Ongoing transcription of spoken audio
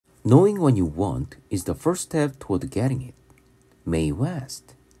Knowing what you want is the first step toward getting it. Mae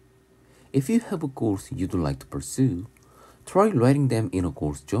West. If you have goals you'd like to pursue, try writing them in a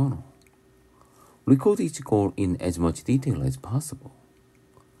goals journal. Record each goal in as much detail as possible.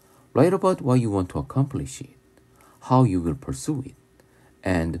 Write about why you want to accomplish it, how you will pursue it,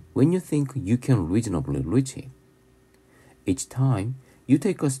 and when you think you can reasonably reach it. Each time you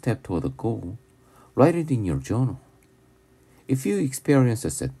take a step toward a goal, write it in your journal. If you experience a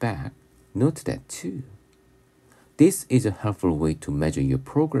setback, note that too. This is a helpful way to measure your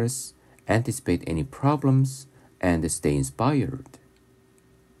progress, anticipate any problems, and stay inspired.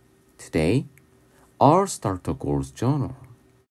 Today, I'll start a goals journal.